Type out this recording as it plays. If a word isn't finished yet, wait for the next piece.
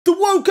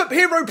World Cup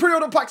Hero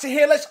pre-order packs are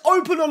here. Let's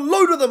open a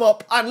load of them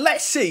up and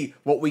let's see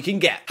what we can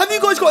get. Have you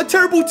guys got a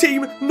terrible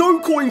team, no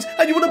coins,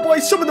 and you want to buy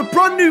some of the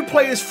brand new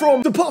players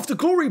from the Path to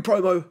Glory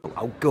promo?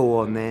 Oh, go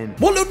on then.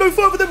 Well, look no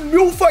further than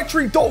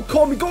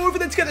mulefactory.com. You go over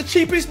there to get the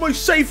cheapest,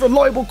 most safe,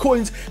 reliable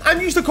coins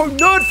and use the code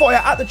NerdFire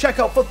at the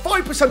checkout for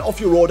 5% off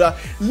your order.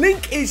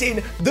 Link is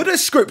in the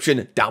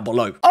description down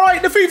below. All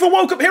right, the FIFA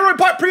World Cup Hero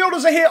pack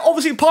pre-orders are here.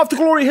 Obviously, Path to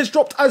Glory has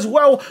dropped as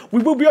well.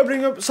 We will be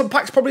opening up some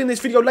packs probably in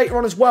this video later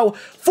on as well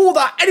for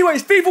that.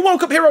 Anyways, FIFA World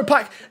Cup Hero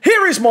pack,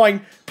 here is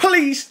mine.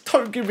 Please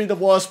don't give me the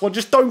worst one.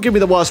 Just don't give me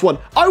the worst one.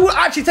 I will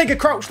actually take a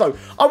crouch though.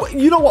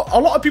 You know what? A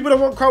lot of people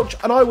don't want crouch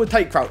and I would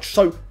take crouch.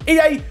 So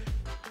EA,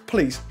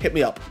 please hit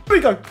me up. Here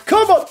we go.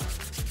 Come on.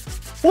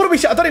 What do we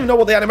see? I don't even know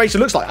what the animation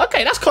looks like.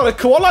 Okay, that's kind of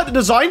cool. I like the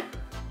design.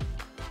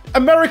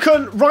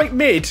 American right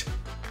mid.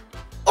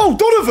 Oh,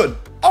 Donovan.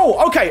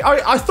 Oh, okay.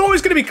 I thought it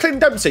was going to be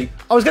Clint Dempsey.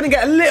 I was going to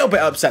get a little bit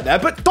upset there,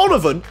 but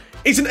Donovan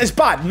isn't as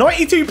bad.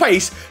 92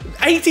 pace,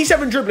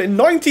 87 dribbling,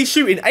 90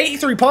 shooting,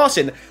 83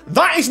 passing.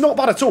 That is not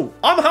bad at all.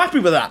 I'm happy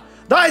with that.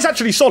 That is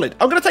actually solid.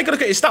 I'm going to take a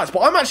look at his stats,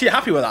 but I'm actually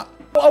happy with that.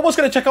 I was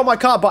going to check out my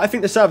card, but I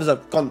think the servers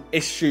have gone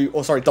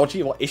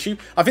dodgy. What issue?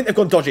 I think they've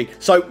gone dodgy.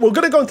 So we're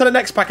going to go into the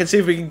next pack and see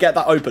if we can get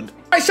that opened.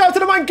 Right, shout out to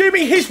the man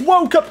Goomy. His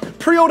World Cup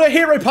pre-order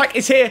hero pack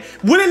is here.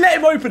 Will it let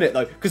him open it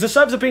though? Because the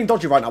servers are being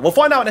dodgy right now. We'll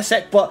find out in a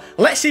sec, but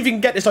let's see if he can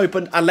get this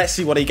opened and let's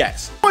see what he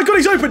gets. Oh my God,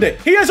 he's opened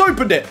it. He has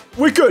opened it.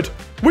 We're good.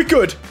 We're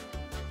good.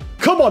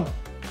 Come on.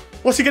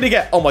 What's he going to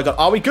get? Oh my God.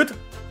 Are we good?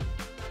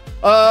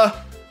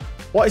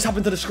 What has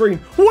happened to the screen?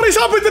 What has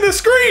happened to the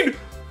screen?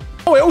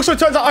 Oh, it also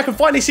turns out I can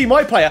finally see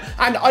my player.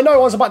 And I know I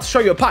was about to show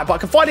you a pack, but I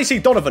can finally see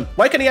Donovan.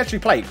 Where can he actually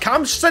play?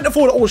 Cam, centre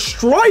forward or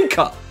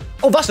striker?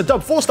 Oh, that's a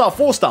dub. 4-star,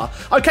 4-star.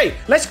 Okay,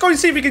 let's go and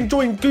see if we can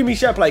join Goomy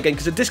share play again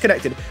because they're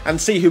disconnected and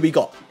see who we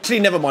got. Actually,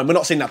 never mind. We're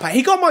not seeing that pack.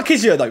 He got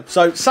Marquisio though.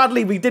 So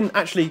sadly, we didn't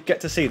actually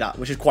get to see that,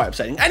 which is quite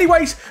upsetting.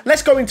 Anyways,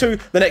 let's go into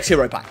the next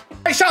hero pack.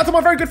 Hey, shout out to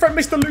my very good friend,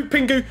 Mr. Luke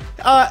Pingu.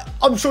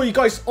 I'm sure you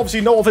guys obviously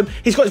know of him.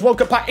 He's got his World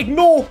Cup pack.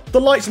 Ignore the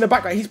lights in the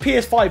background. His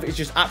PS5 is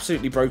just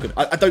absolutely broken.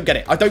 I don't get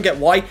it. I don't get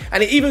why.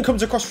 And it even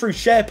comes across through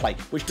share play,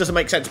 which doesn't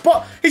make sense.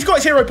 But he's got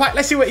his hero pack.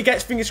 Let's see what he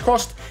gets. Fingers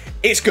crossed.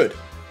 It's good.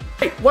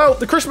 Hey, well,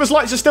 the Christmas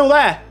lights are still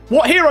there.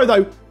 What hero,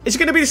 though? Is it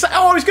going to be the same?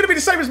 Oh, it's going to be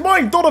the same as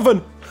mine,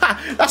 Donovan.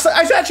 Ha, that's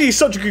actually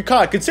such a good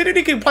card. Considering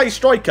he can play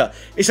striker,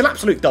 it's an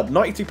absolute dub.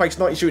 92 pace,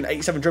 90 shooting,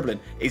 87 dribbling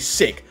is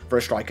sick for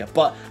a striker.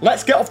 But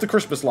let's get off the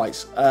Christmas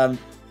lights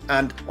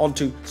and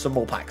onto some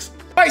more packs.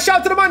 Right,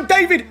 shout out to the man,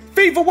 David.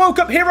 FIFA World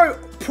Cup Hero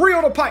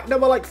pre-order pack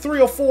number like 3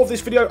 or 4 of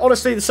this video.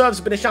 Honestly, the servers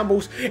have been in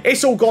shambles.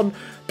 It's all gone.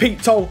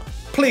 Pete Toll,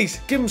 please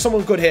give him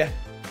someone good here.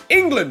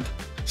 England.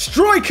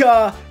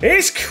 Striker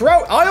is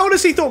Crouch. I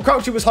honestly thought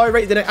Crouchy was higher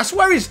rated than it. I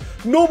swear his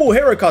normal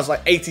hero card's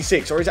like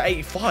 86 or is it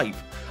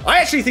 85? I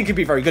actually think he'd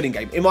be very good in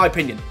game, in my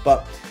opinion,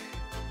 but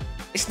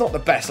it's not the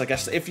best, I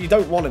guess. If you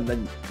don't want him,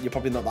 then you're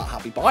probably not that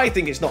happy. But I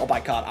think it's not a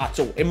bad card at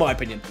all, in my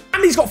opinion.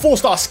 And he's got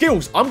 4-star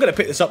skills. I'm going to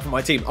pick this up for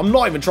my team. I'm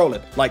not even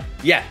trolling. Like,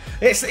 yeah,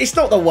 it's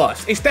not the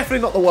worst. It's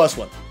definitely not the worst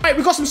one. Right,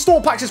 we've got some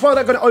store packs as well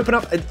that are going to open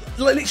up. And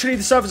literally,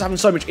 the servers are having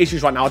so much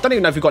issues right now. I don't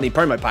even know if we've got any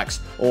promo packs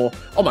or,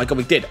 oh my God,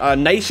 we did.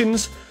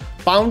 Nations.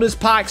 Founders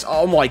packs.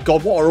 Oh my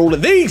God, what are all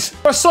of these?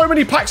 There are so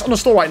many packs on the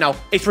store right now.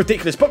 It's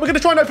ridiculous, but we're going to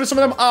try and open some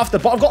of them after,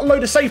 but I've got a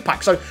load of save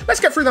packs, so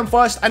let's get through them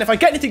first, and if I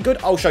get anything good,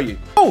 I'll show you.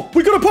 Oh,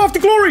 we got a Path to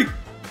Glory.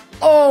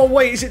 Oh,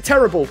 wait, is it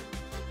terrible?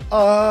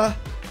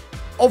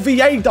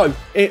 Oviedo.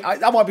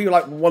 That might be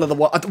like one of the...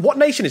 What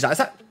nation is that? Is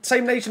that the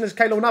same nation as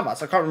Keylor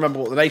Navas? I can't remember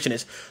what the nation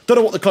is. Don't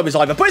know what the club is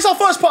either, but it's our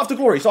first Path to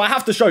Glory, so I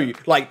have to show you.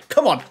 Like,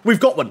 come on, we've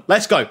got one.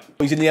 Let's go.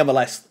 He's in the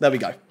MLS. There we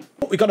go.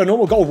 Oh, we got a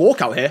normal gold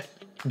walkout here.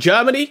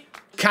 Germany.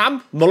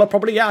 Cam, Muller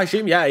probably, yeah, I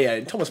assume,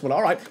 yeah, Thomas Muller,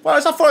 all right. Well,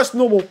 it's our first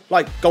normal,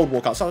 like, gold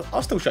walkout, so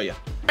I'll still show you.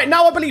 Right,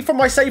 now I believe from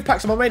my save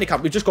packs on my main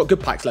account, we've just got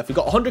good packs left. We've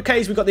got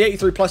 100Ks, we've got the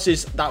 83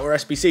 pluses that were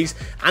SBCs,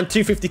 and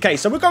 250Ks.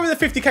 So we'll go with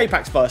the 50K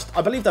packs first.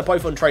 I believe they're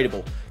both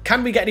untradeable.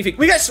 Can we get anything?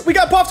 We get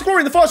a Path to Glory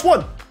in the first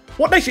one.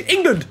 What nation?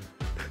 England.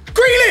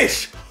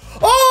 Grealish.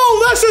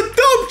 Oh, that's a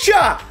dub,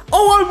 chat.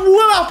 Oh, I'm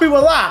well happy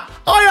with that.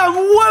 I am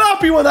well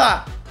happy with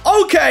that.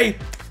 Okay.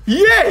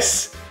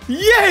 Yes.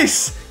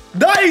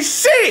 That is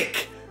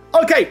sick.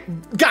 Okay,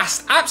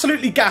 gassed.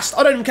 Absolutely gassed.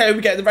 I don't even care if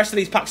we get the rest of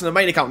these packs on the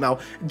main account now.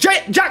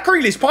 Jack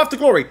Grealish, Path to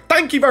Glory.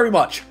 Thank you very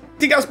much.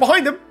 Anything else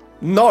behind him?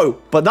 No,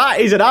 but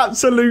that is an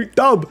absolute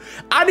dub.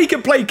 And he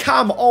can play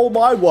Cam. Oh,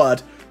 my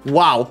word.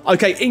 Wow.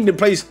 Okay, England,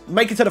 please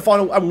make it to the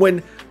final and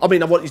win. I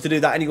mean, I want you to do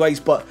that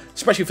anyways, but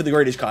especially for the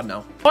Grealish card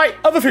now. All right,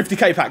 other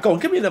 50K pack. Go on,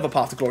 give me another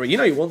Path to Glory. You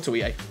know you want to,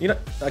 EA. You know?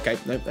 Okay,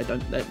 no, they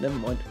don't. No, never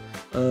mind.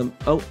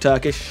 Oh,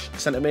 Turkish,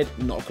 centre mid,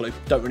 not a clue.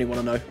 Don't really want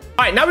to know.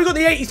 All right, now we've got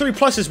the 83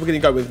 pluses we're going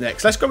to go with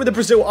next. Let's go with the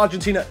Brazil,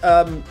 Argentina.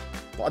 I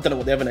don't know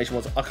what the other nation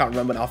was. I can't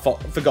remember now. I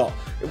forgot.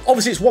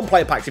 Obviously, it's one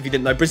player packs if you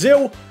didn't know.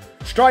 Brazil,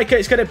 striker,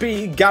 it's going to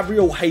be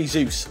Gabriel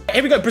Jesus.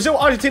 Here we go. Brazil,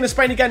 Argentina,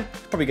 Spain again.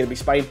 It's probably going to be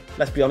Spain.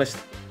 Let's be honest.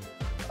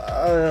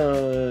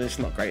 It's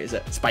not great, is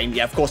it? Spain,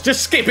 yeah, of course.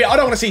 Just skip it. I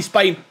don't want to see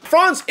Spain.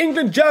 France,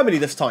 England, Germany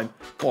this time.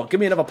 Go on, give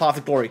me another Path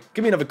of Glory.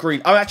 Give me another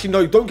green. Oh, actually,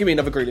 no, don't give me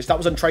another Grealish. That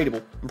was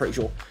untradeable, I'm pretty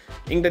sure.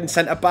 England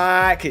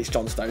centre-back. It's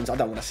John Stones. I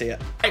don't want to see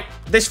it. Right,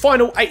 this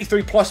final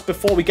 83 plus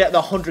before we get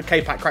the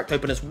 100k pack cracked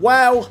open as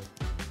well.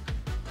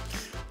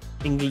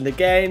 England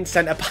again.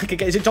 Centre-back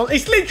again. Is it John?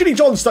 It's literally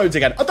John Stones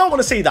again. I don't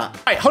want to see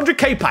that. Right,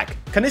 100k pack.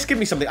 Can this give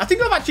me something? I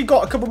think I've actually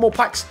got a couple more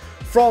packs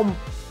from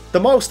the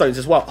milestones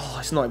as well. Oh,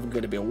 it's not even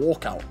going to be a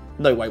walkout.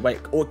 No way, wait.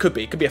 Or it could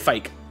be. It could be a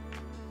fake.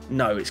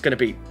 No, it's going to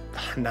be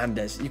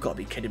Hernandez. You've got to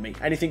be kidding me.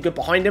 Anything good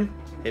behind him?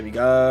 Here we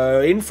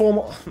go.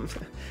 Informal.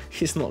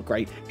 It's not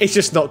great. It's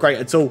just not great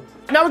at all.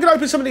 Now we're going to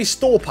open some of these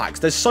store packs.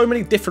 There's so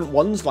many different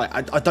ones.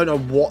 Like, I don't know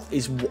what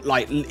is,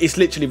 like, it's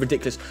literally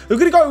ridiculous. We'll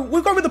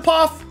go with the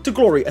Path to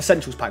Glory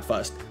Essentials pack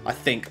first, I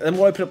think. And then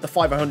we'll open up the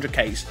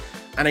 500Ks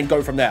and then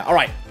go from there. All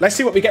right, let's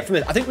see what we get from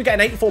this. I think we get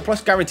an 84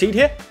 plus guaranteed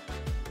here.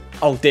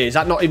 Oh, dear. Is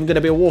that not even going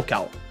to be a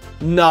walkout?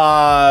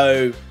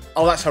 No.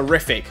 Oh, that's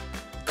horrific.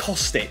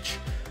 Kostic.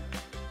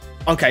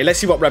 Okay, let's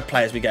see what red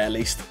players we get at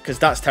least, because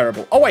that's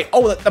terrible. Oh, wait.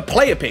 Oh, the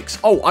player picks.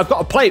 Oh, I've got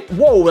a play.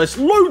 Whoa, there's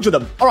loads of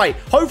them. All right,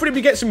 hopefully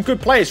we get some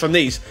good players from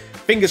these.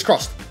 Fingers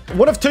crossed.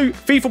 One of two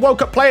FIFA World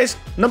Cup players.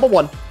 Number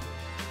one.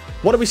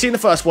 What do we see in the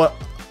first one?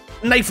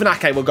 Nathan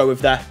Ake we'll go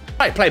with there. All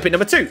right, player pick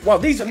number 2. Wow,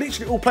 these are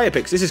literally all player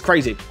picks. This is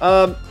crazy.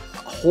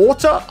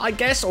 Horta, I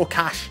guess, or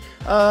Cash.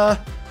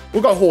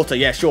 We'll go Horta.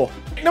 Yeah, sure.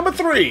 Number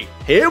 3.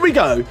 Here we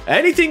go.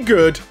 Anything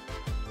good?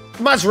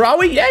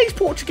 Mazraoui. Yeah, he's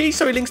Portuguese,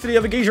 so he links to the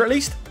other geezer at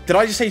least. Did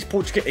I just say he's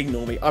Portuguese?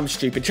 Ignore me. I'm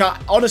stupid.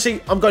 Chat,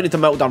 honestly, I'm going into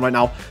meltdown right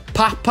now.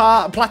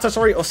 Plata,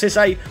 sorry, or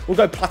Cisse. We'll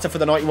go Plata for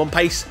the 91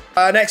 pace.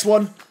 Next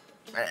one.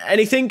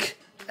 Anything?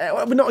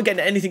 We're not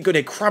getting anything good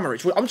here.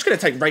 Kramaric. I'm just going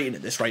to take rating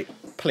at this rate.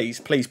 Please,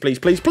 please, please,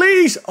 please,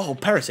 please. Oh,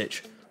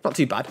 Perisic. Not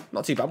too bad.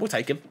 Not too bad. We'll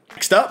take him.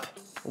 Next up,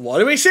 what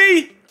do we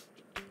see?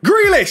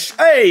 Grealish.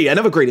 Hey,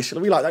 another Grealish.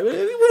 We like that. We've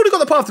already got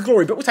the Path to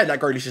Glory, but we'll take that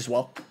Grealish as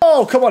well.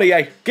 Oh, come on,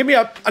 EA. Give me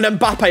an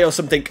Mbappe or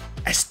something.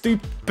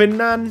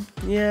 Estupinan.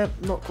 Yeah,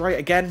 not great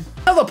again.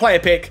 Another player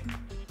pick.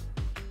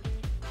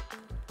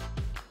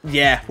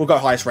 Yeah, we'll go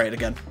highest rated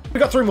again. We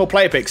got 3 more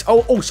player picks.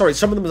 Oh, sorry.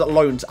 Some of them are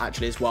loans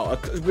actually as well.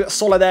 We got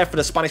Sola there for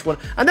the Spanish one.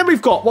 And then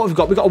we've got, what we've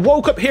got? We've got a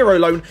World Cup Hero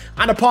loan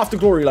and a Path to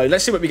Glory loan.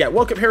 Let's see what we get.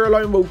 World Cup Hero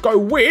loan, we'll go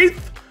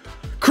with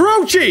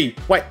Croce.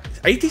 Wait,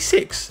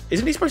 86?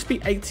 Isn't he supposed to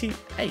be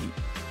 88?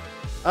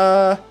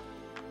 I'm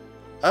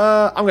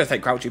going to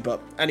take Crouchy,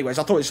 but anyways,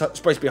 I thought it was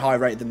supposed to be higher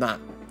rated than that.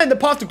 And the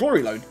Path to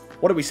Glory loan.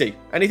 What do we see?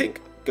 Anything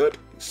good?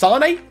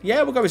 Sane?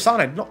 Yeah, we'll go with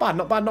Sane. Not bad,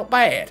 not bad, not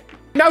bad.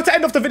 Now to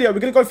end off the video, we're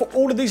going to go for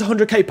all of these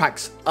 100k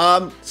packs.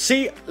 Let's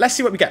see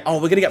what we get. Oh,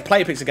 we're going to get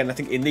player picks again, I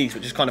think, in these,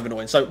 which is kind of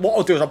annoying. So what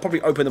I'll do is I'll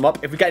probably open them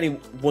up. If we get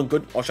anyone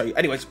good, I'll show you.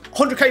 Anyways,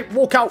 100k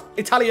walkout,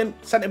 Italian,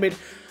 centre mid.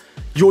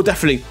 You're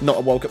definitely not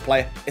a World Cup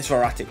player. It's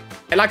Verratti.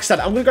 And like I said,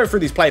 I'm going to go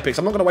through these player picks.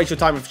 I'm not going to waste your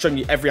time with showing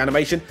you every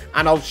animation,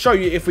 and I'll show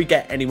you if we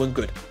get anyone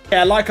good.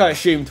 Yeah, like I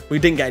assumed, we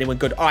didn't get anyone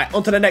good. All right,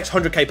 on to the next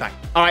 100k pack.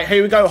 All right,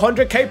 here we go.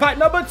 100k pack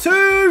number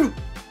 2.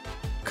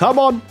 Come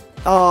on.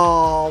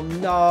 Oh,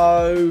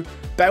 no.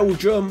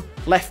 Belgium,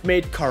 left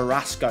mid,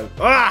 Carrasco.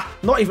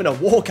 Not even a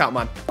walkout,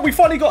 man. We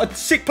finally got a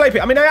sick player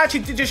pick. I mean, I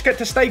actually did just get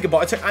to Stegen, but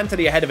I took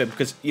Anthony ahead of him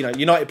because, you know,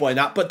 United boy and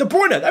that. But De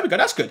Bruyne, there we go.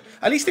 That's good.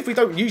 At least if we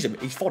don't use him,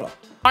 he's fodder.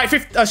 All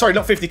right, sorry,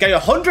 not 50k,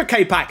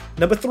 100k pack,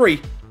 number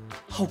 3.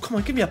 Oh, come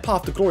on, give me a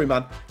Path to Glory,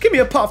 man. Give me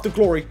a Path to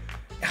Glory.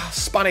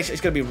 Spanish,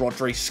 it's going to be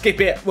Rodri. Skip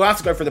it. We'll have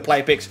to go through the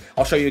player picks.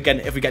 I'll show you again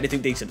if we get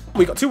anything decent.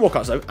 We got 2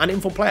 walkouts, though, and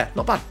inform player.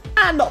 Not bad.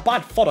 And not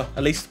bad. Fodder,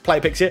 at least.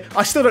 Player picks here.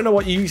 I still don't know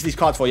what you use these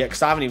cards for yet,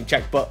 because I haven't even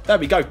checked, but there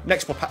we go.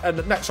 Next pack. All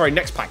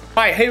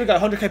right, here we go.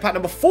 100k pack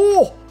number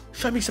 4.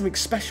 Show me something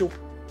special.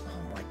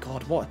 Oh, my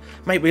God. What?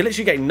 Mate, we're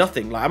literally getting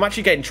nothing. Like, I'm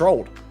actually getting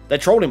trolled. They're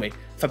trolling me.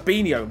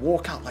 Fabinho,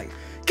 walkout, like...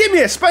 Give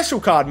me a special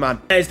card,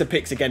 man. There's the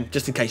picks again,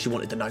 just in case you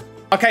wanted to know.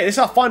 Okay, this is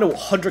our final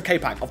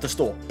 100k pack of the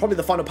store. Probably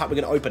the final pack we're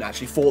going to open,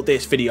 actually, for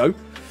this video.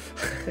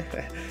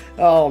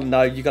 Oh,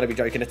 no, you got to be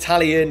joking.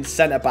 Italian,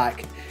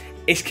 centre-back.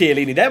 It's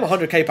Chiellini. Them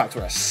 100k packs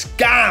were a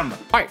scam. All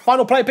right,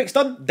 final player picks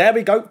done. There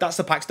we go. That's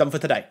the packs done for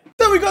today.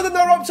 There we go. Then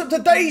that wraps up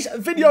today's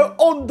video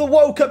on the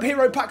World Cup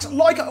Hero packs.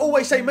 Like I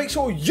always say, make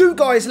sure you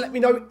guys let me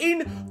know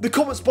in the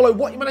comments below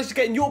what you managed to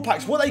get in your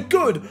packs. Were they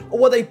good or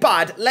were they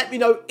bad? Let me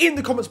know in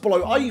the comments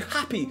below. Are you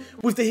happy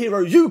with the hero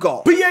you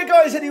got? But yeah,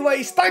 guys,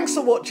 anyways, thanks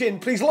for watching.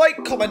 Please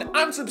like, comment,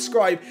 and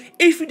subscribe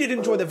if you did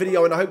enjoy the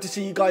video, and I hope to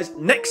see you guys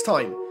next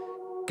time.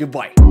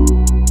 Goodbye.